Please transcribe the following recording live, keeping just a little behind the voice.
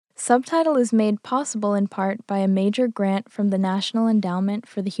Subtitle is made possible in part by a major grant from the National Endowment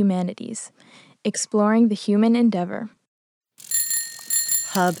for the Humanities, exploring the human endeavor.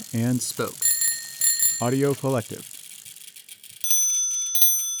 Hub and Spoke. Audio Collective.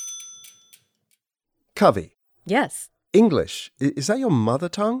 Kavi, Yes. English, is that your mother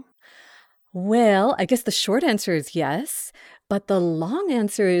tongue? Well, I guess the short answer is yes, but the long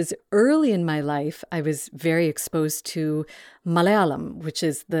answer is early in my life, I was very exposed to Malayalam, which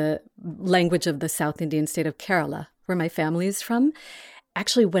is the language of the South Indian state of Kerala, where my family is from.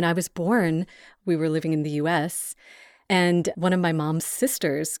 Actually, when I was born, we were living in the US, and one of my mom's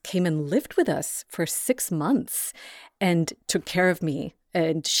sisters came and lived with us for 6 months and took care of me.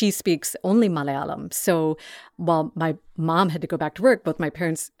 And she speaks only Malayalam. So while my mom had to go back to work, both my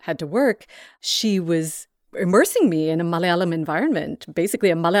parents had to work, she was immersing me in a Malayalam environment, basically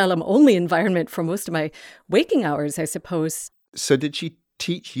a Malayalam-only environment for most of my waking hours, I suppose. So did she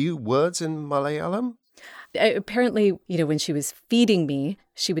teach you words in Malayalam? Apparently, when she was feeding me,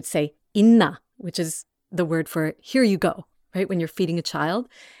 she would say inna, which is the word for here you go, right? When you're feeding a child.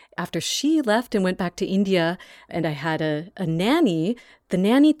 After she left and went back to India and I had a nanny, the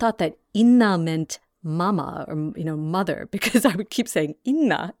nanny thought that inna meant mama or, mother, because I would keep saying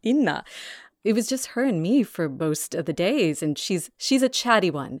inna, inna. It was just her and me for most of the days. And she's a chatty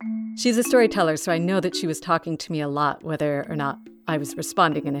one. She's a storyteller, so I know that she was talking to me a lot, whether or not I was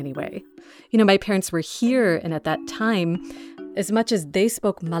responding in any way. My parents were here, and at that time, as much as they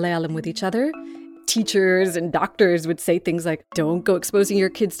spoke Malayalam with each other, teachers and doctors would say things like, don't go exposing your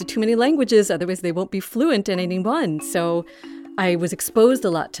kids to too many languages, otherwise they won't be fluent in any one. So I was exposed a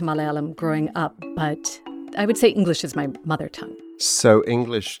lot to Malayalam growing up, but I would say English is my mother tongue. So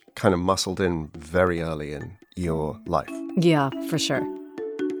English kind of muscled in very early in your life? Yeah, for sure.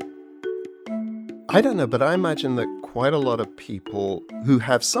 I don't know, but I imagine that quite a lot of people who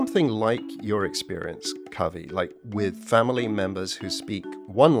have something like your experience, Kavi, like with family members who speak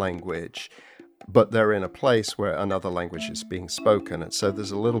one language, but they're in a place where another language is being spoken, and so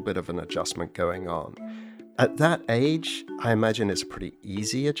there's a little bit of an adjustment going on. At that age, I imagine it's a pretty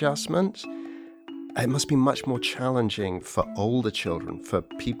easy adjustment. It must be much more challenging for older children, for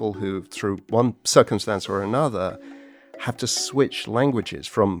people who, through one circumstance or another, have to switch languages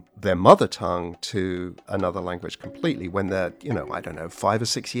from their mother tongue to another language completely when they're, 5 or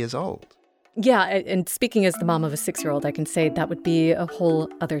 6 years old. Yeah, and speaking as the mom of a 6-year-old, I can say that would be a whole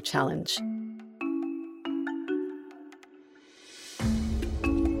other challenge.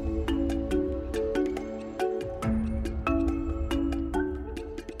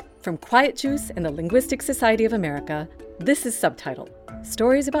 From Quiet Juice and the Linguistic Society of America, this is Subtitle,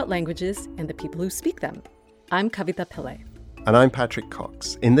 stories about languages and the people who speak them. I'm Kavita Pillai. And I'm Patrick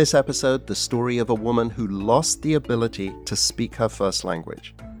Cox. In this episode, the story of a woman who lost the ability to speak her first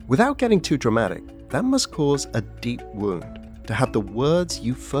language. Without getting too dramatic, that must cause a deep wound to have the words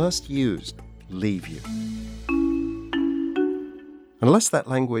you first used leave you. Unless that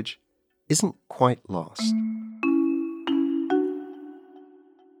language isn't quite lost.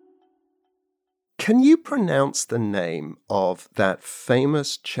 Can you pronounce the name of that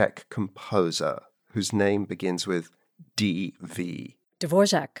famous Czech composer whose name begins with D.V.?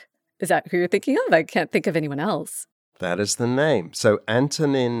 Dvorak. Is that who you're thinking of? I can't think of anyone else. That is the name. So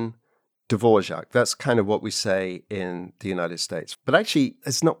Antonin Dvorak. That's kind of what we say in the United States. But actually,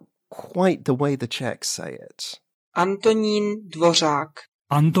 it's not quite the way the Czechs say it. Antonín Dvořák.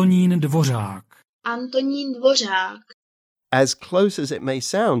 Antonín Dvořák. Antonín Dvořák. As close as it may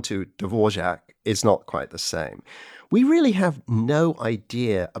sound to Dvorak, it's not quite the same. We really have no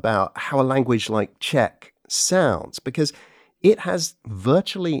idea about how a language like Czech sounds because it has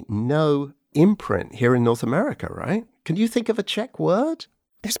virtually no imprint here in North America, right? Can you think of a Czech word?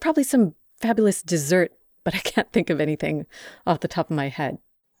 There's probably some fabulous dessert, but I can't think of anything off the top of my head.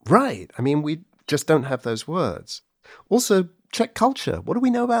 Right. I mean, we just don't have those words. Also, Czech culture. What do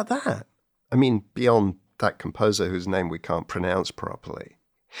we know about that? I mean, beyond that composer whose name we can't pronounce properly.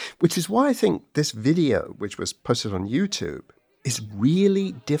 Which is why I think this video, which was posted on YouTube, is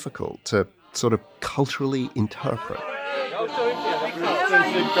really difficult to sort of culturally interpret.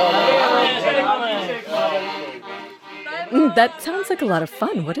 That sounds like a lot of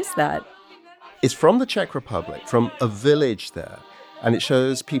fun. What is that? It's from the Czech Republic, from a village there, and it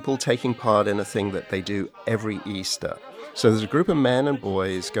shows people taking part in a thing that they do every Easter. So there's a group of men and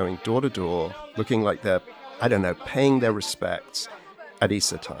boys going door to door, looking like they're, paying their respects at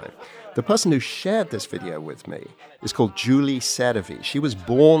Easter time. The person who shared this video with me is called Julie Servy. She was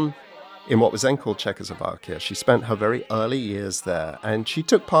born in what was then called Czechoslovakia. She spent her very early years there, and she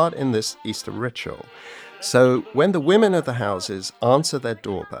took part in this Easter ritual. So when the women of the houses answer their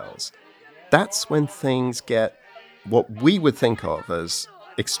doorbells, that's when things get what we would think of as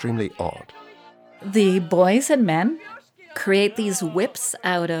extremely odd. The boys and men create these whips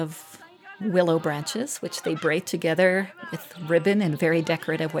out of willow branches, which they braid together with ribbon in very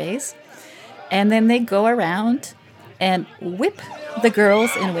decorative ways. And then they go around and whip the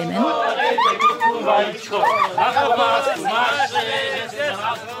girls and women.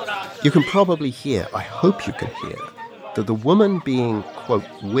 You can probably hear, I hope you can hear, that the woman being, quote,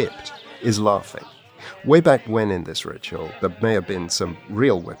 whipped is laughing. Way back when in this ritual, there may have been some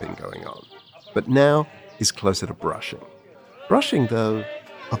real whipping going on. But now is closer to brushing. Brushing, though,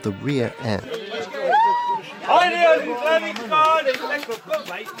 of the rear end.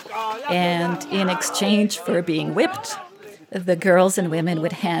 And in exchange for being whipped, the girls and women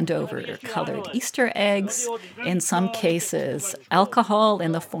would hand over colored Easter eggs, in some cases alcohol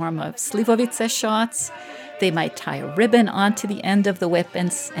in the form of slivovice shots. They might tie a ribbon onto the end of the whip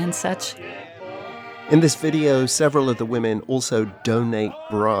and such. In this video, several of the women also donate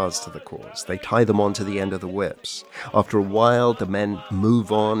bras to the cause. They tie them onto the end of the whips. After a while, the men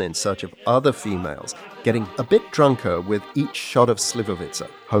move on in search of other females, getting a bit drunker with each shot of slivovice,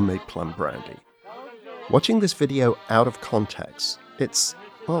 homemade plum brandy. Watching this video out of context, it's,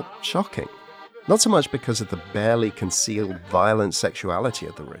 well, shocking. Not so much because of the barely concealed violent sexuality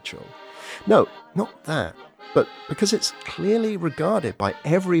of the ritual. No, not that. But because it's clearly regarded by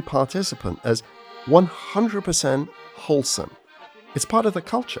every participant as 100% wholesome. It's part of the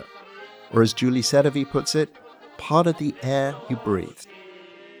culture. Or as Julie Sedovy puts it, part of the air you breathe.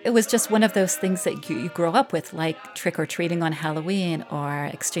 It was just one of those things that you grow up with, like trick-or-treating on Halloween or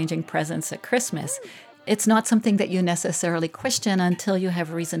exchanging presents at Christmas. It's not something that you necessarily question until you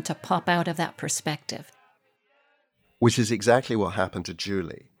have reason to pop out of that perspective. Which is exactly what happened to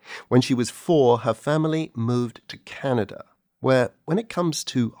Julie. When she was 4, her family moved to Canada, where, when it comes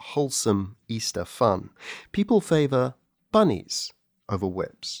to wholesome Easter fun, people favor bunnies over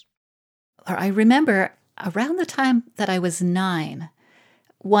whips. I remember around the time that I was 9,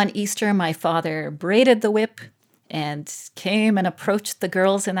 one Easter, my father braided the whip and came and approached the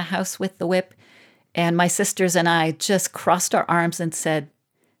girls in the house with the whip. And my sisters and I just crossed our arms and said,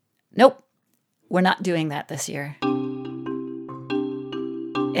 "Nope, we're not doing that this year."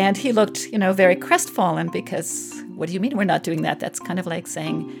 And he looked, very crestfallen because, what do you mean we're not doing that? That's kind of like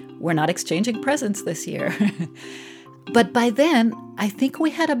saying, we're not exchanging presents this year. But by then, I think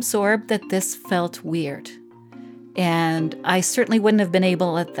we had absorbed that this felt weird. And I certainly wouldn't have been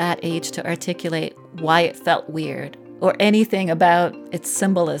able at that age to articulate why it felt weird or anything about its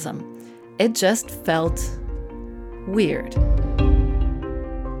symbolism. It just felt weird.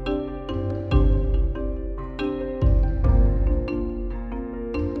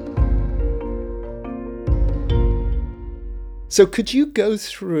 So could you go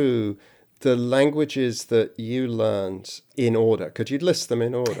through the languages that you learned in order? Could you list them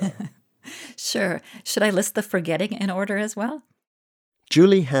in order? Sure. Should I list the forgetting in order as well?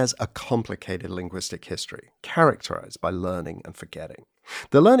 Julie has a complicated linguistic history, characterized by learning and forgetting.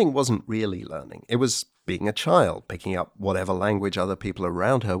 The learning wasn't really learning. It was being a child, picking up whatever language other people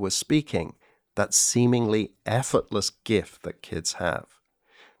around her were speaking, that seemingly effortless gift that kids have.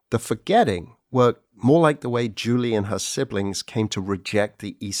 The forgetting worked more like the way Julie and her siblings came to reject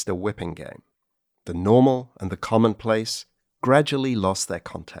the Easter whipping game. The normal and the commonplace gradually lost their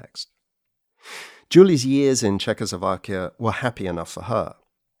context. Julie's years in Czechoslovakia were happy enough for her,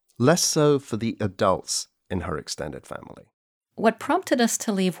 less so for the adults in her extended family. What prompted us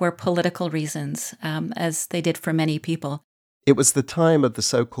to leave were political reasons, as they did for many people. It was the time of the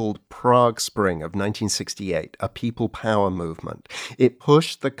so-called Prague Spring of 1968, a people power movement. It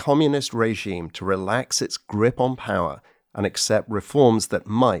pushed the communist regime to relax its grip on power and accept reforms that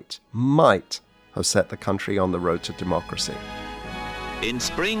might have set the country on the road to democracy. In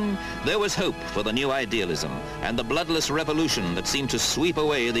spring, there was hope for the new idealism and the bloodless revolution that seemed to sweep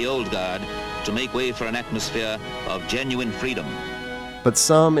away the old guard to make way for an atmosphere of genuine freedom. But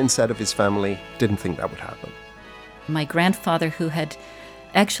some inside of his family didn't think that would happen. My grandfather, who had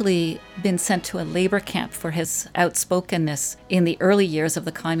actually been sent to a labor camp for his outspokenness in the early years of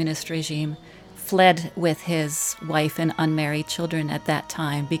the communist regime, fled with his wife and unmarried children at that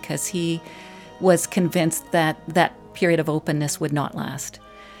time because he was convinced that that period of openness would not last.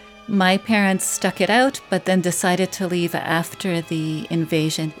 My parents stuck it out, but then decided to leave after the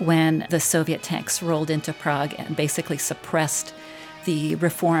invasion when the Soviet tanks rolled into Prague and basically suppressed the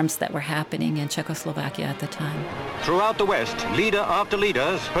reforms that were happening in Czechoslovakia at the time. Throughout the West, leader after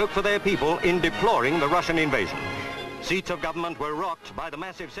leader spoke for their people in deploring the Russian invasion. Seats of government were rocked by the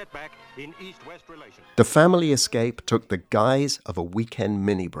massive setback in East-West relations. The family escape took the guise of a weekend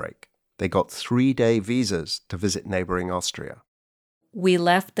mini-break. They got 3-day visas to visit neighboring Austria. We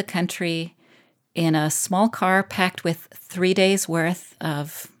left the country in a small car packed with 3 days' worth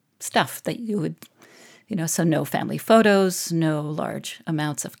of stuff that you would, so no family photos, no large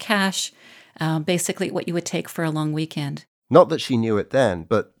amounts of cash, basically what you would take for a long weekend. Not that she knew it then,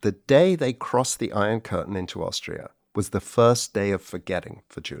 but the day they crossed the Iron Curtain into Austria was the first day of forgetting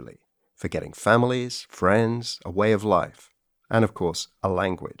for Julie. Forgetting families, friends, a way of life, and of course, a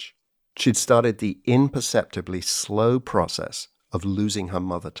language. She'd started the imperceptibly slow process of losing her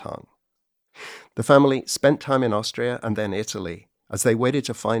mother tongue. The family spent time in Austria and then Italy as they waited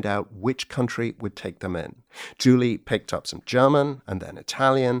to find out which country would take them in. Julie picked up some German and then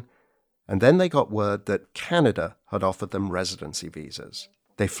Italian, and then they got word that Canada had offered them residency visas.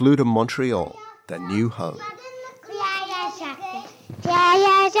 They flew to Montreal, their new home.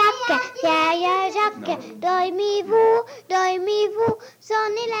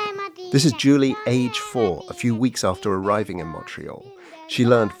 This is Julie, age 4, a few weeks after arriving in Montreal. She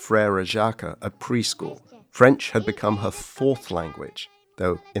learned Frère Jacques at preschool. French had become her 4th language,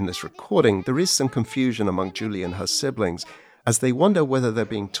 though in this recording there is some confusion among Julie and her siblings as they wonder whether they're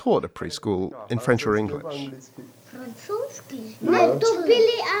being taught at preschool in French or English.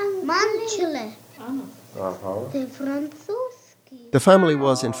 The family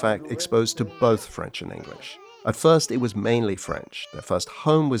was, in fact, exposed to both French and English. At first, it was mainly French. Their first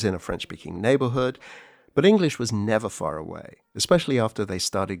home was in a French-speaking neighborhood, but English was never far away, especially after they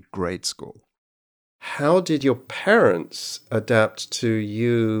started grade school. How did your parents adapt to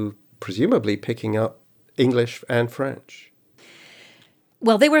you, presumably, picking up English and French?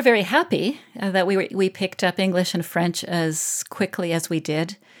 Well, they were very happy that we picked up English and French as quickly as we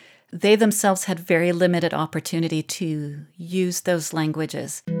did. They themselves had very limited opportunity to use those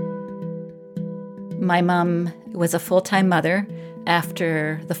languages. My mom was a full-time mother.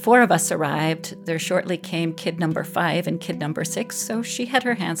 After the 4 of us arrived, there shortly came kid number 5 and kid number 6, so she had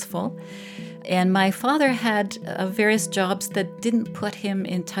her hands full. And my father had various jobs that didn't put him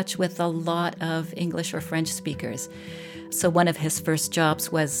in touch with a lot of English or French speakers. So one of his first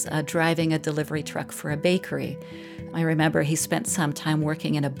jobs was driving a delivery truck for a bakery. I remember he spent some time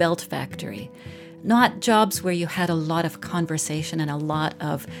working in a belt factory. Not jobs where you had a lot of conversation and a lot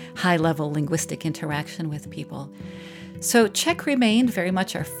of high-level linguistic interaction with people. So Czech remained very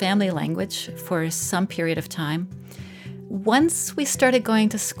much our family language for some period of time. Once we started going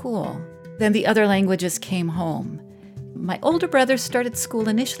to school, then the other languages came home. My older brother started school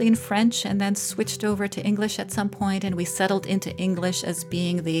initially in French and then switched over to English at some point, and we settled into English as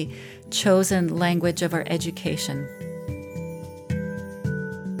being the chosen language of our education.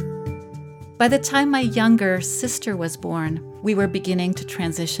 By the time my younger sister was born, we were beginning to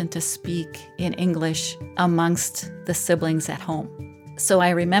transition to speak in English amongst the siblings at home. So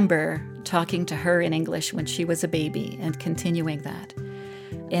I remember talking to her in English when she was a baby and continuing that.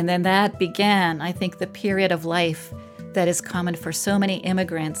 And then that began, I think, the period of life that is common for so many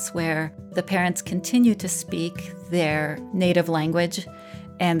immigrants where the parents continue to speak their native language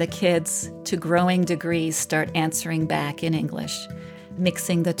and the kids, to growing degrees, start answering back in English,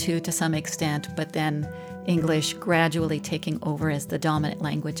 mixing the two to some extent, but then English gradually taking over as the dominant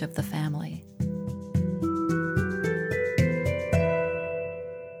language of the family.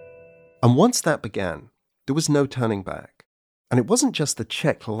 And once that began, there was no turning back. And it wasn't just the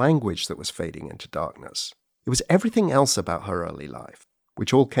Czech language that was fading into darkness. It was everything else about her early life,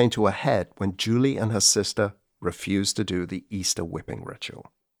 which all came to a head when Julie and her sister refused to do the Easter whipping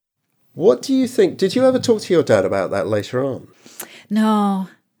ritual. What do you think? Did you ever talk to your dad about that later on? No,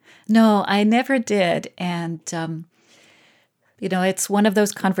 I never did. And, it's one of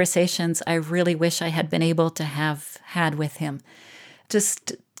those conversations I really wish I had been able to have had with him.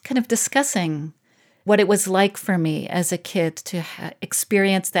 Just kind of discussing what it was like for me as a kid to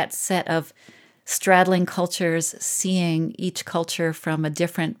experience that set of straddling cultures, seeing each culture from a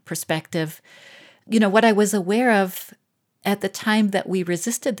different perspective. What I was aware of at the time that we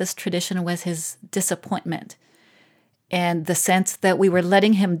resisted this tradition was his disappointment and the sense that we were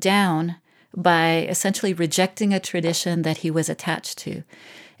letting him down by essentially rejecting a tradition that he was attached to.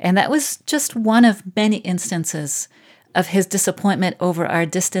 And that was just one of many instances of his disappointment over our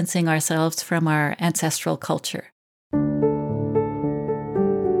distancing ourselves from our ancestral culture.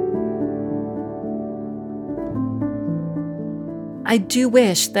 I do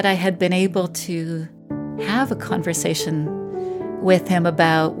wish that I had been able to have a conversation with him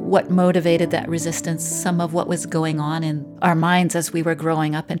about what motivated that resistance, some of what was going on in our minds as we were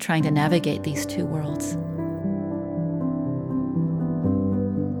growing up and trying to navigate these two worlds.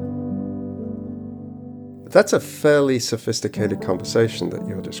 That's a fairly sophisticated conversation that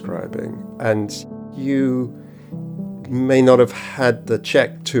you're describing, and you may not have had the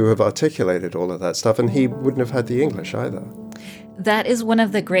Czech to have articulated all of that stuff, and he wouldn't have had the English either. That is one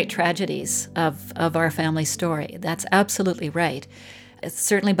of the great tragedies of our family story. That's absolutely right.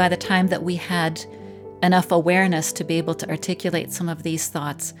 Certainly by the time that we had enough awareness to be able to articulate some of these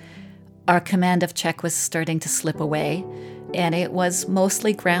thoughts, our command of Czech was starting to slip away, and it was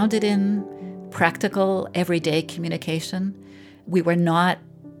mostly grounded in practical, everyday communication. We were not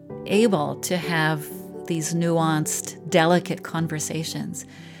able to have these nuanced, delicate conversations.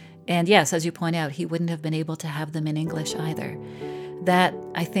 And yes, as you point out, he wouldn't have been able to have them in English either. That,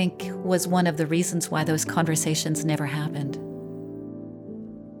 I think, was one of the reasons why those conversations never happened.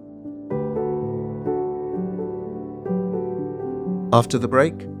 After the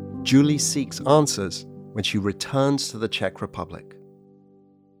break, Julie seeks answers when she returns to the Czech Republic.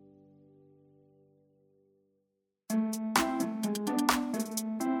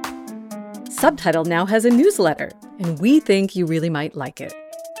 Subtitle now has a newsletter, and we think you really might like it.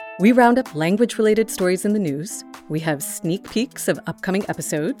 We round up language-related stories in the news, we have sneak peeks of upcoming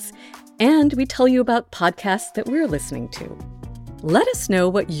episodes, and we tell you about podcasts that we're listening to. Let us know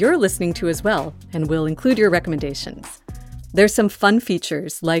what you're listening to as well, and we'll include your recommendations. There's some fun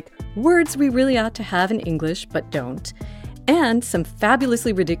features like words we really ought to have in English but don't, and some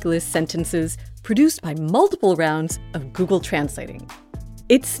fabulously ridiculous sentences produced by multiple rounds of Google Translating.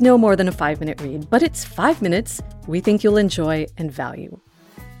 It's no more than a 5-minute read, but it's 5 minutes we think you'll enjoy and value.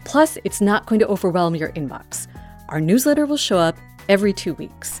 Plus, it's not going to overwhelm your inbox. Our newsletter will show up every 2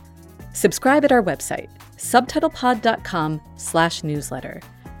 weeks. Subscribe at our website, subtitlepod.com/newsletter.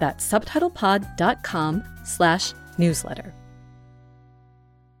 That's subtitlepod.com/newsletter.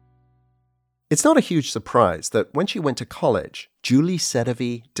 It's not a huge surprise that when she went to college, Julie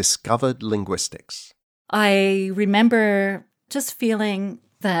Sedovy discovered linguistics. I remember just feeling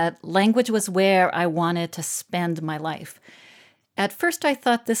that language was where I wanted to spend my life. At first, I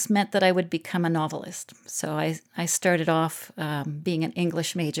thought this meant that I would become a novelist. So I started off being an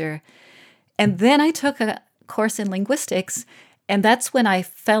English major. And then I took a course in linguistics, and that's when I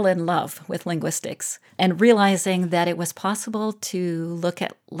fell in love with linguistics and realizing that it was possible to look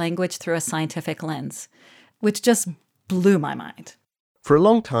at language through a scientific lens, which just blew my mind. For a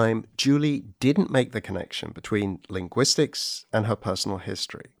long time, Julie didn't make the connection between linguistics and her personal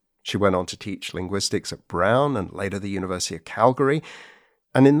history. She went on to teach linguistics at Brown and later the University of Calgary.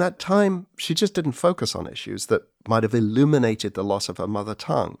 And in that time, she just didn't focus on issues that might have illuminated the loss of her mother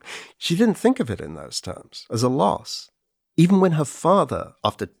tongue. She didn't think of it in those terms, as a loss. Even when her father,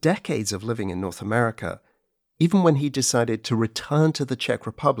 after decades of living in North America, even when he decided to return to the Czech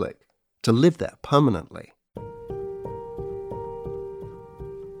Republic, to live there permanently.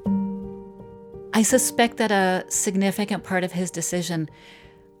 I suspect that a significant part of his decision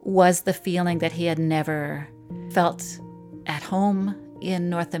was the feeling that he had never felt at home in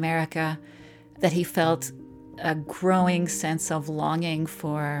North America, that he felt a growing sense of longing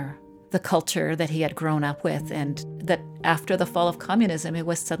for the culture that he had grown up with, and that after the fall of communism, it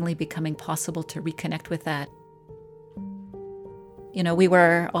was suddenly becoming possible to reconnect with that. You know,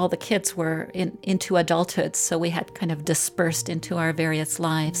 all the kids were into adulthood, so we had kind of dispersed into our various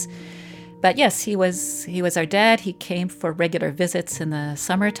lives. But yes, he was our dad. He came for regular visits in the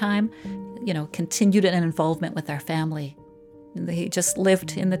summertime, continued an involvement with our family. He just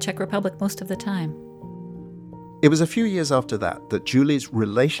lived in the Czech Republic most of the time. It was a few years after that Julie's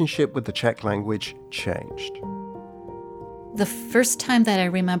relationship with the Czech language changed. The first time that I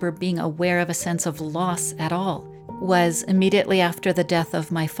remember being aware of a sense of loss at all was immediately after the death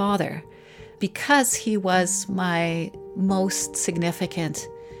of my father, because he was my most significant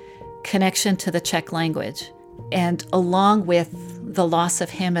connection to the Czech language. And along with the loss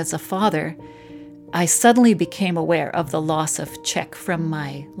of him as a father, I suddenly became aware of the loss of Czech from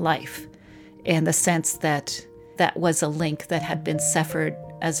my life, and the sense that that was a link that had been severed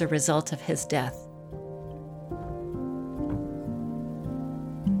as a result of his death.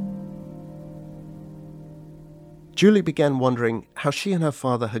 Julie began wondering how she and her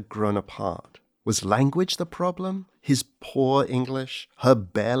father had grown apart. Was language the problem? His poor English? Her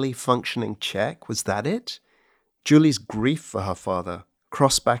barely functioning Czech? Was that it? Julie's grief for her father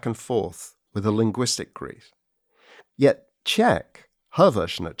crossed back and forth with a linguistic grief. Yet Czech, her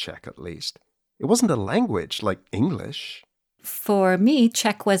version of Czech at least, it wasn't a language like English. For me,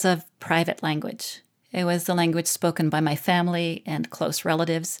 Czech was a private language. It was the language spoken by my family and close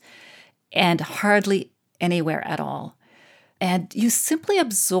relatives, and hardly anywhere at all. And you simply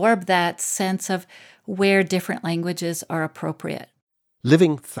absorb that sense of where different languages are appropriate.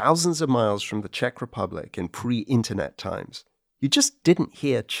 Living thousands of miles from the Czech Republic in pre-internet times, you just didn't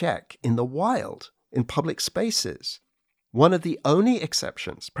hear Czech in the wild, in public spaces. One of the only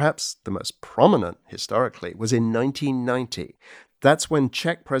exceptions, perhaps the most prominent historically, was in 1990. That's when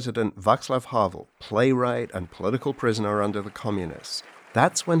Czech President Václav Havel, playwright and political prisoner under the communists,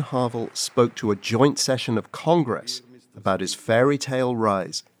 that's when Havel spoke to a joint session of Congress about his fairy tale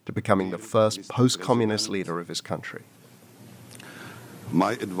rise to becoming the first post-communist leader of his country.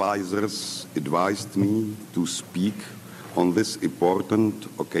 My advisors advised me to speak on this important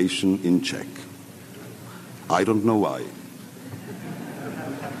occasion in Czech. I don't know why.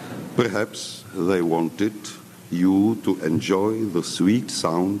 Perhaps they wanted you to enjoy the sweet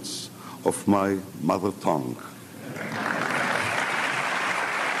sounds of my mother tongue.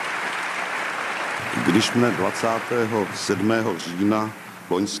 Když mne 27. října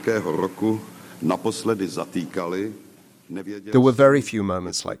loňského roku naposledy zatýkali, there were very few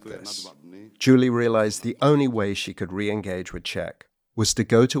moments like this. Julie realized the only way she could re-engage with Czech was to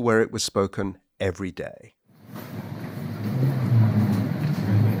go to where it was spoken every day.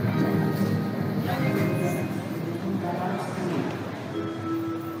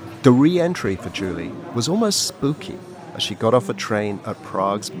 The re-entry for Julie was almost spooky as she got off a train at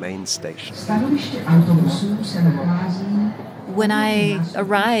Prague's main station. When I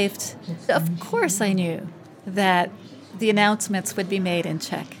arrived, of course I knew that the announcements would be made in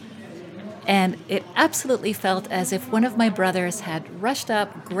Czech. And it absolutely felt as if one of my brothers had rushed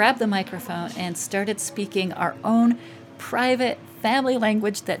up, grabbed the microphone, and started speaking our own private family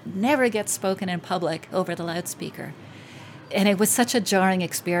language that never gets spoken in public over the loudspeaker. And it was such a jarring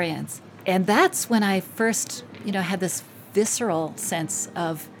experience. And that's when I first, had this visceral sense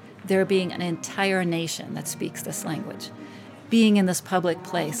of there being an entire nation that speaks this language. Being in this public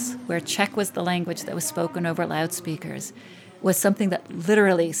place where Czech was the language that was spoken over loudspeakers was something that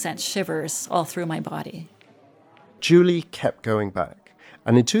literally sent shivers all through my body. Julie kept going back,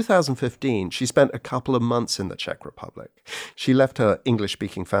 and in 2015, she spent a couple of months in the Czech Republic. She left her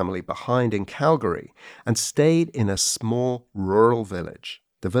English-speaking family behind in Calgary and stayed in a small rural village,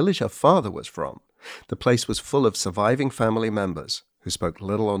 the village her father was from. The place was full of surviving family members who spoke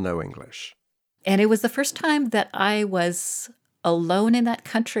little or no English. And it was the first time that I was alone in that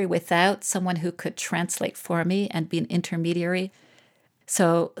country without someone who could translate for me and be an intermediary.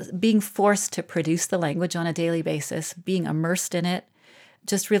 So being forced to produce the language on a daily basis, being immersed in it,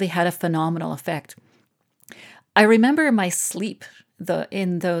 just really had a phenomenal effect. I remember my sleep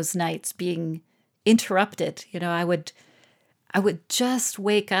in those nights being interrupted. I would just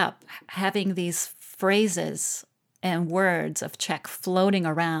wake up having these phrases and words of Czech floating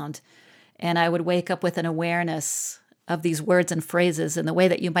around, and I would wake up with an awareness of these words and phrases in the way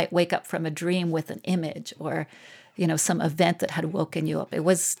that you might wake up from a dream with an image or, some event that had woken you up. It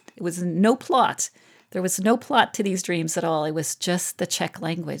was no plot. There was no plot to these dreams at all. It was just the Czech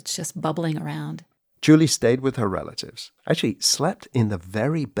language just bubbling around. Julie stayed with her relatives, actually slept in the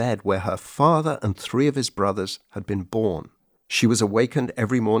very bed where her father and 3 of his brothers had been born. She was awakened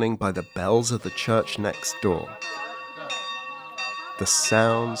every morning by the bells of the church next door. The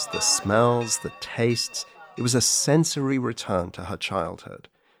sounds, the smells, the tastes, it was a sensory return to her childhood.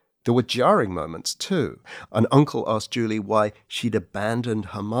 There were jarring moments too. An uncle asked Julie why she'd abandoned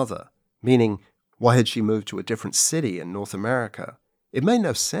her mother, meaning why had she moved to a different city in North America? It made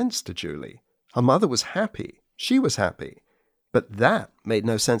no sense to Julie. Her mother was happy. She was happy. But that made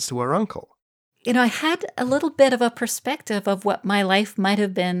no sense to her uncle. I had a little bit of a perspective of what my life might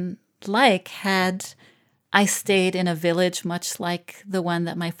have been like had I stayed in a village much like the one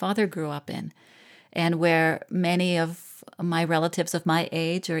that my father grew up in, and where many of my relatives of my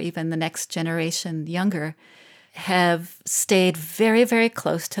age, or even the next generation younger, have stayed very, very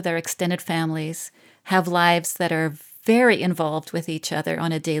close to their extended families, have lives that are very involved with each other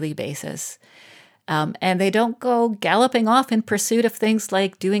on a daily basis. And they don't go galloping off in pursuit of things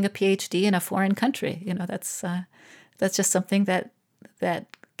like doing a PhD in a foreign country. That's just something that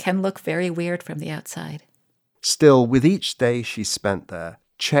can look very weird from the outside. Still, with each day she spent there,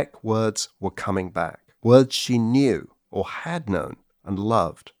 Czech words were coming back. Words she knew or had known and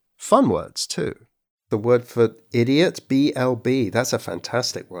loved. Fun words, too. The word for idiot, BLB, that's a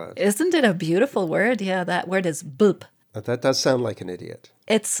fantastic word. Isn't it a beautiful word? Yeah, that word is boop. That does sound like an idiot.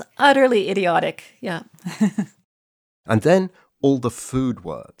 It's utterly idiotic, yeah. And then all the food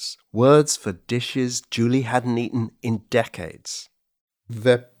words. Words for dishes Julie hadn't eaten in decades.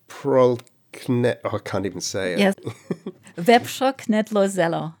 Veprolkne... Oh, I can't even say it. Yes. Vepřoknedlo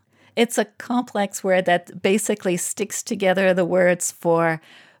zelo. It's a complex word that basically sticks together the words for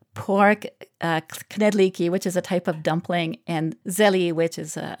pork, knedliki, which is a type of dumpling, and zeli, which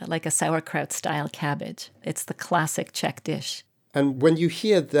is like a sauerkraut-style cabbage. It's the classic Czech dish. And when you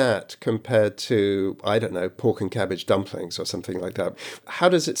hear that compared to, I don't know, pork and cabbage dumplings or something like that, how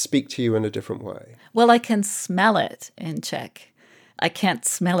does it speak to you in a different way? Well, I can smell it in Czech. I can't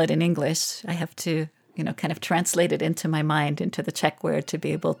smell it in English. I have to, kind of translate it into my mind, into the Czech word, to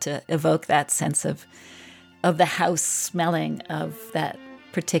be able to evoke that sense of the house smelling of that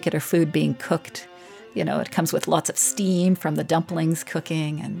particular food being cooked. It comes with lots of steam from the dumplings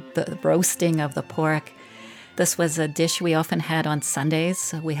cooking and the roasting of the pork. This was a dish we often had on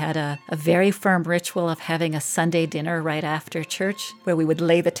Sundays. We had a very firm ritual of having a Sunday dinner right after church, where we would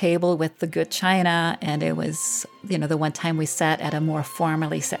lay the table with the good china, and it was, the one time we sat at a more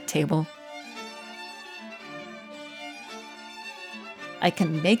formally set table. I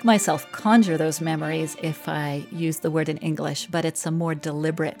can make myself conjure those memories if I use the word in English, but it's a more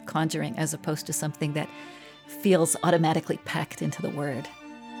deliberate conjuring as opposed to something that feels automatically packed into the word.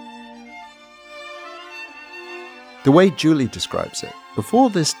 The way Julie describes it, before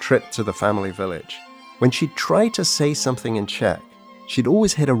this trip to the family village, when she'd try to say something in Czech, she'd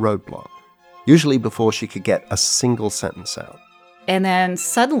always hit a roadblock, usually before she could get a single sentence out. And then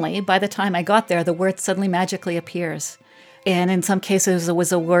suddenly, by the time I got there, the word suddenly magically appears. And in some cases, it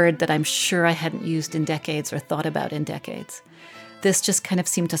was a word that I'm sure I hadn't used in decades or thought about in decades. This just kind of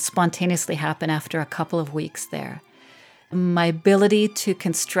seemed to spontaneously happen after a couple of weeks there. My ability to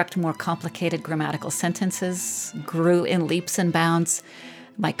construct more complicated grammatical sentences grew in leaps and bounds.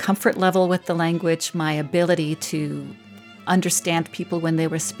 My comfort level with the language, my ability to understand people when they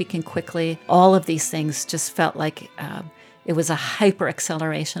were speaking quickly, all of these things just felt like it was a hyper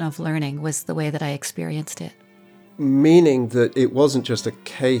acceleration of learning, was the way that I experienced it. Meaning that it wasn't just a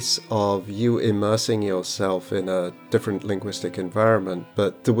case of you immersing yourself in a different linguistic environment,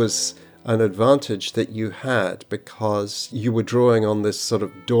 but there was an advantage that you had because you were drawing on this sort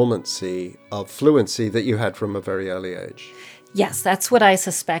of dormancy of fluency that you had from a very early age. Yes, that's what I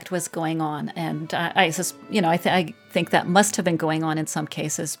suspect was going on. And I think that must have been going on in some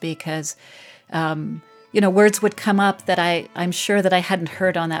cases because, words would come up that I'm sure that I hadn't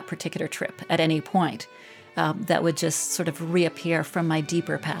heard on that particular trip at any point. That would just sort of reappear from my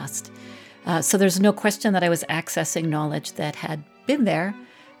deeper past. So there's no question that I was accessing knowledge that had been there,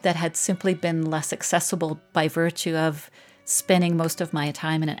 that had simply been less accessible by virtue of spending most of my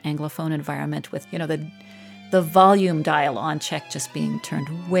time in an Anglophone environment with, the volume dial on Czech just being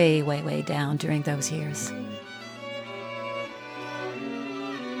turned way, way, way down during those years.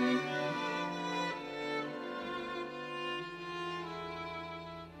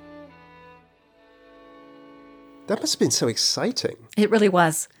 That must have been so exciting. It really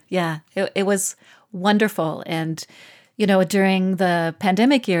was. Yeah, it was wonderful. And during the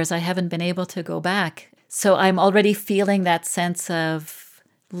pandemic years, I haven't been able to go back. So I'm already feeling that sense of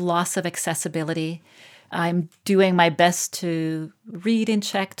loss of accessibility. I'm doing my best to read in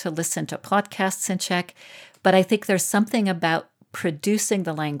Czech, to listen to podcasts in Czech. But I think there's something about producing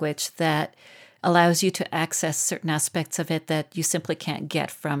the language that allows you to access certain aspects of it that you simply can't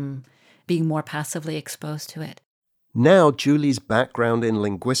get from being more passively exposed to it. Now Julie's background in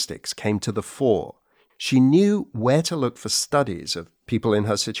linguistics came to the fore. She knew where to look for studies of people in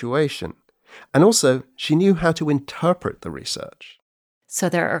her situation. And also, she knew how to interpret the research. So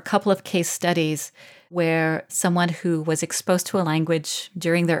there are a couple of case studies where someone who was exposed to a language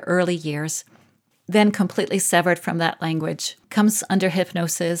during their early years, then completely severed from that language, comes under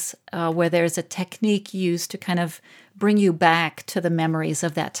hypnosis, where there's a technique used to kind of bring you back to the memories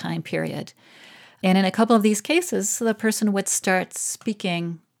of that time period. And in a couple of these cases, the person would start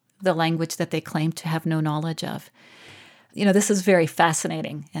speaking the language that they claim to have no knowledge of. This is very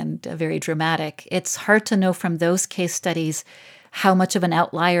fascinating and very dramatic. It's hard to know from those case studies how much of an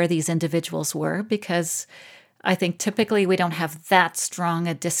outlier these individuals were, because I think typically we don't have that strong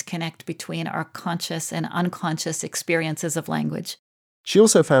a disconnect between our conscious and unconscious experiences of language. She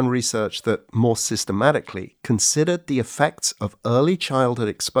also found research that more systematically considered the effects of early childhood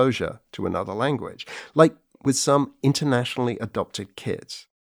exposure to another language, like with some internationally adopted kids.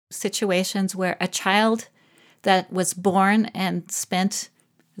 Situations where a child that was born and spent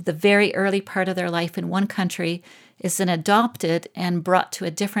the very early part of their life in one country is then adopted and brought to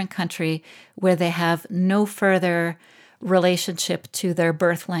a different country where they have no further relationship to their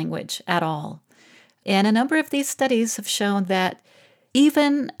birth language at all. And a number of these studies have shown that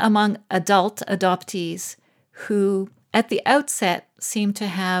even among adult adoptees who at the outset seem to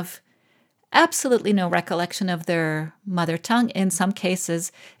have absolutely no recollection of their mother tongue, in some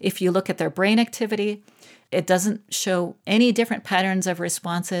cases, if you look at their brain activity, It doesn't show any different patterns of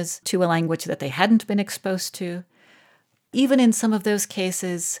responses to a language that they hadn't been exposed to. Even in some of those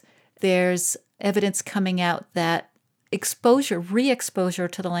cases, there's evidence coming out that re-exposure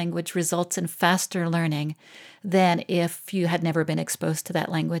to the language results in faster learning than if you had never been exposed to that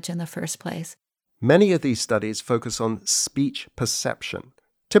language in the first place. Many of these studies focus on speech perception.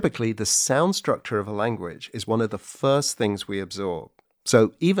 Typically, the sound structure of a language is one of the first things we absorb.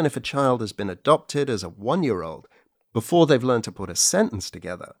 So even if a child has been adopted as a 1-year-old, before they've learned to put a sentence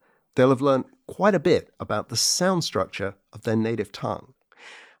together, they'll have learned quite a bit about the sound structure of their native tongue.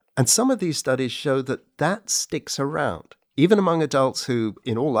 And some of these studies show that sticks around, even among adults who,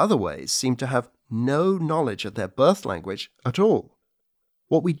 in all other ways, seem to have no knowledge of their birth language at all.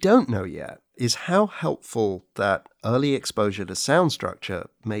 What we don't know yet is how helpful that early exposure to sound structure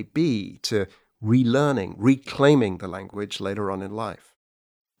may be to relearning, reclaiming the language later on in life.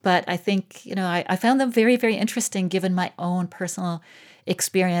 But I think, I found them very, very interesting given my own personal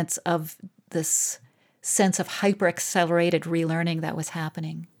experience of this sense of hyper-accelerated relearning that was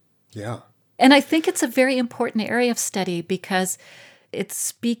happening. Yeah. And I think it's a very important area of study because it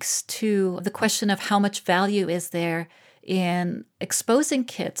speaks to the question of how much value is there in exposing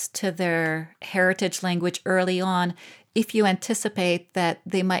kids to their heritage language early on if you anticipate that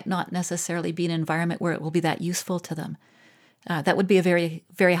they might not necessarily be in an environment where it will be that useful to them. That would be a very,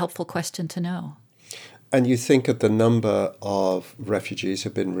 very helpful question to know. And you think of the number of refugees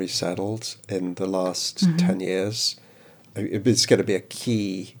who've been resettled in the last 10 years. It's going to be a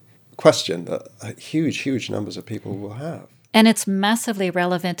key question that huge numbers of people will have. And it's massively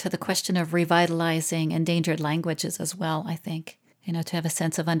relevant to the question of revitalizing endangered languages as well, I think, to have a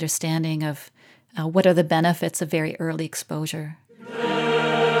sense of understanding of what are the benefits of very early exposure.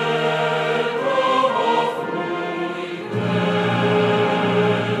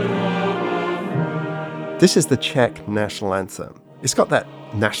 This is the Czech national anthem. It's got that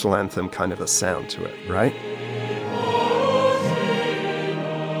national anthem kind of a sound to it, right?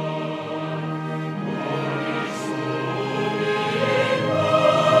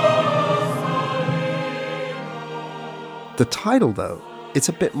 The title, though, it's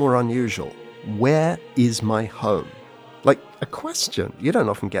a bit more unusual. Where is my home? Like a question. You don't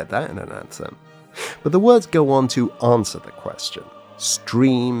often get that in an anthem. But the words go on to answer the question.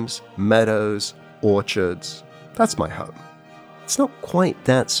 Streams, meadows, orchards. That's my home. It's not quite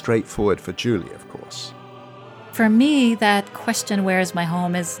that straightforward for Julie, of course. For me, that question, where is my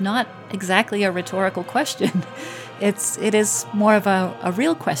home, is not exactly a rhetorical question. It is more of a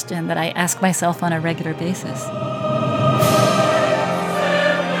real question that I ask myself on a regular basis.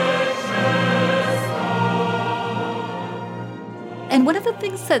 And one of the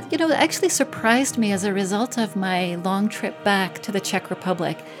things that, actually surprised me as a result of my long trip back to the Czech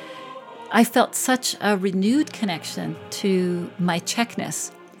Republic, I felt such a renewed connection to my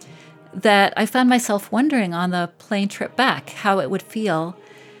Czechness that I found myself wondering on the plane trip back how it would feel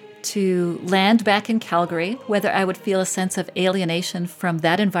to land back in Calgary, whether I would feel a sense of alienation from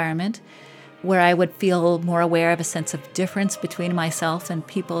that environment, where I would feel more aware of a sense of difference between myself and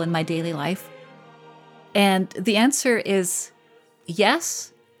people in my daily life. And the answer is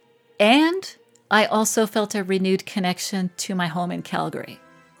yes, and I also felt a renewed connection to my home in Calgary.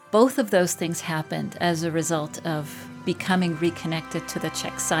 Both of those things happened as a result of becoming reconnected to the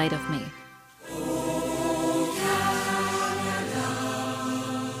Czech side of me.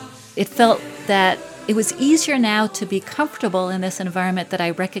 It felt that it was easier now to be comfortable in this environment that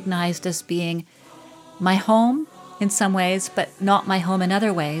I recognized as being my home in some ways, but not my home in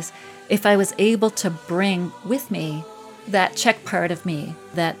other ways, if I was able to bring with me that Czech part of me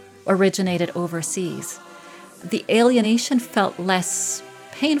that originated overseas. The alienation felt less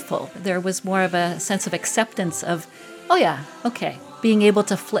painful. There was more of a sense of acceptance of, oh yeah, okay, being able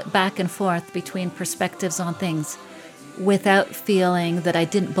to flip back and forth between perspectives on things without feeling that I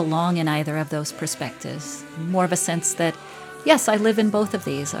didn't belong in either of those perspectives. More of a sense that, yes, I live in both of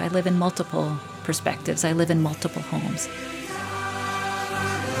these. I live in multiple perspectives. I live in multiple homes.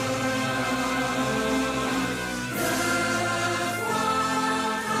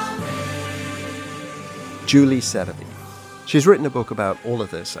 Julie Sedovy. She's written a book about all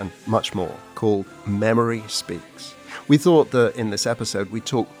of this and much more called Memory Speaks. We thought that in this episode we'd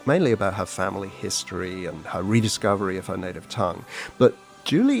talk mainly about her family history and her rediscovery of her native tongue. But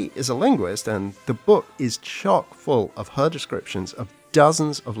Julie is a linguist, and the book is chock full of her descriptions of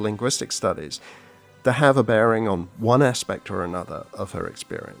dozens of linguistic studies that have a bearing on one aspect or another of her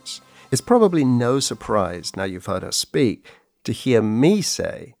experience. It's probably no surprise, now you've heard her speak, to hear me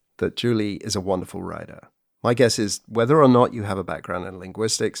say that Julie is a wonderful writer. My guess is whether or not you have a background in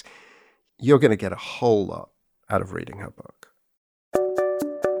linguistics, you're going to get a whole lot out of reading her book.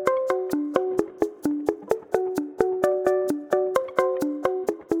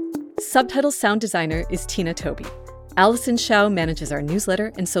 Subtitle sound designer is Tina Toby. Allison Shao manages our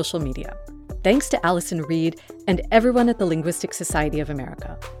newsletter and social media. Thanks to Allison Reed and everyone at the Linguistic Society of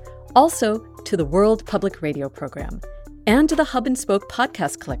America. Also to the World Public Radio Program and to the Hub and Spoke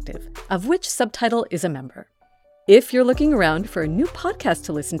Podcast Collective, of which Subtitle is a member. If you're looking around for a new podcast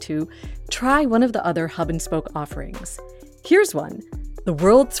to listen to, try one of the other Hub and Spoke offerings. Here's one, the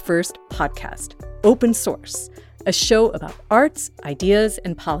world's first podcast, Open Source, a show about arts, ideas,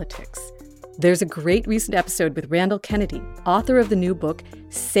 and politics. There's a great recent episode with Randall Kennedy, author of the new book,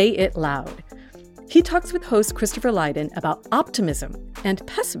 Say It Loud. He talks with host Christopher Lydon about optimism and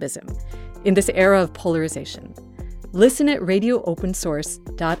pessimism in this era of polarization. Listen at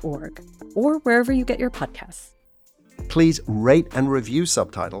radioopensource.org or wherever you get your podcasts. Please rate and review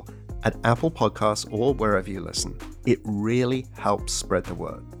Subtitle at Apple Podcasts or wherever you listen. It really helps spread the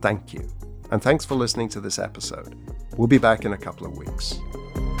word. Thank you. And thanks for listening to this episode. We'll be back in a couple of weeks.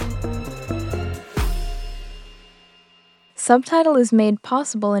 Subtitle is made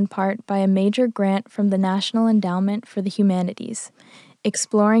possible in part by a major grant from the National Endowment for the Humanities,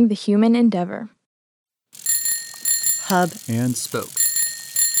 exploring the human endeavor. Hub and Spoke.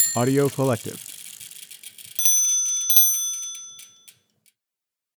 Audio Collective.